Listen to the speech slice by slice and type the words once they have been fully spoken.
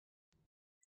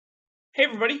Hey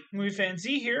everybody, Movie Fan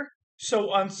Z here.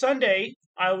 So on Sunday,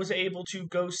 I was able to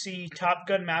go see Top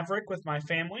Gun Maverick with my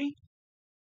family.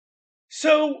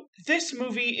 So this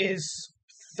movie is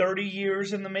 30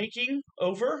 years in the making,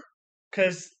 over,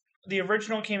 because the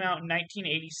original came out in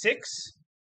 1986.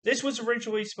 This was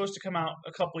originally supposed to come out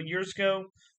a couple of years ago,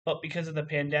 but because of the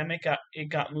pandemic, it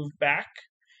got moved back.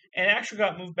 And it actually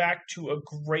got moved back to a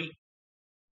great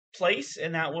place,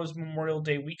 and that was Memorial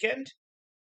Day weekend.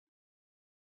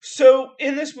 So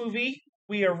in this movie,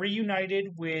 we are reunited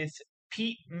with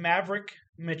Pete Maverick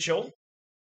Mitchell,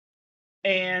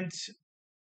 and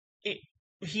it,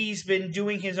 he's been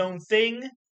doing his own thing.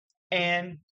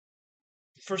 And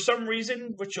for some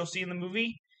reason, which you'll see in the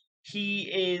movie, he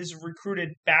is recruited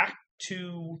back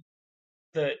to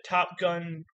the Top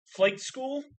Gun flight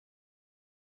school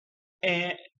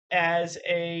and as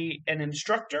an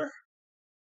instructor,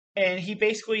 and he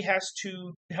basically has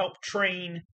to help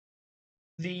train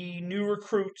the new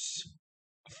recruits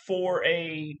for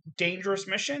a dangerous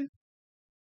mission.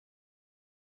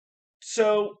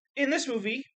 So, in this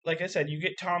movie, like I said, you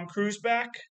get Tom Cruise back.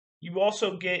 You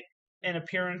also get an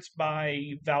appearance by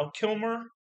Val Kilmer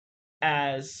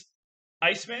as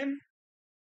Iceman.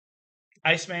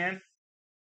 Iceman.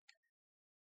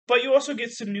 But you also get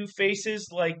some new faces,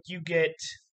 like you get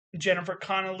Jennifer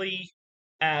Connelly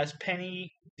as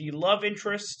Penny, the love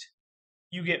interest.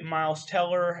 You get Miles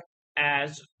Teller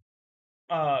as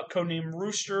codename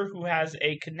Rooster, who has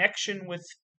a connection with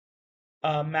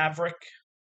Maverick.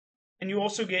 And you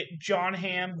also get John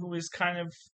Hamm, who is kind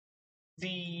of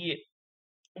the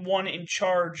one in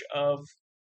charge of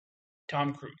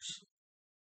Tom Cruise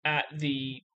at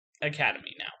the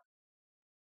Academy now.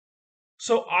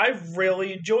 So I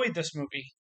really enjoyed this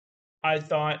movie. I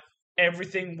thought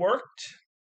everything worked.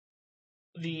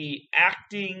 The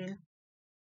acting,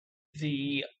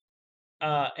 the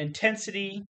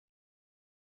intensity,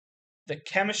 the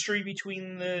chemistry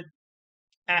between the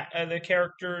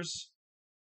characters.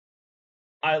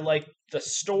 I liked the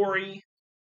story.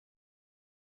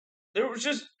 There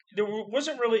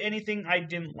wasn't really anything I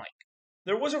didn't like.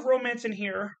 There was a romance in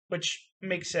here, which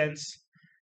makes sense.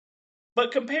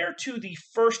 But compared to the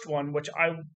first one, which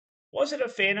I wasn't a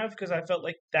fan of because I felt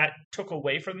like that took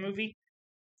away from the movie,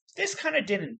 this kind of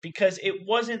didn't because it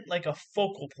wasn't like a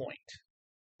focal point.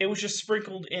 It was just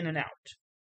sprinkled in and out.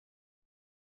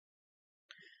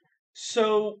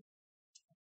 So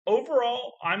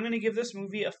overall, I'm going to give this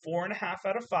movie a 4.5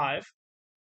 out of 5.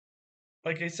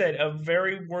 Like I said, a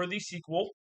very worthy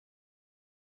sequel.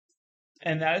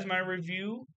 And that is my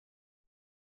review.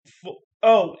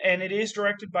 Oh, and it is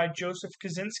directed by Joseph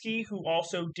Kosinski, who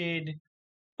also did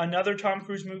another Tom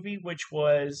Cruise movie, which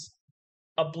was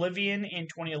Oblivion in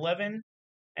 2011.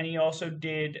 And he also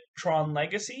did Tron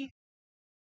Legacy.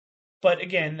 But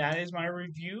again, that is my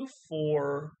review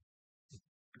for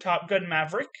Top Gun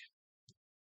Maverick.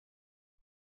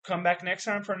 Come back next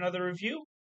time for another review.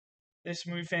 This is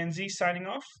Movie Fan Z signing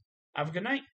off. Have a good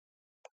night.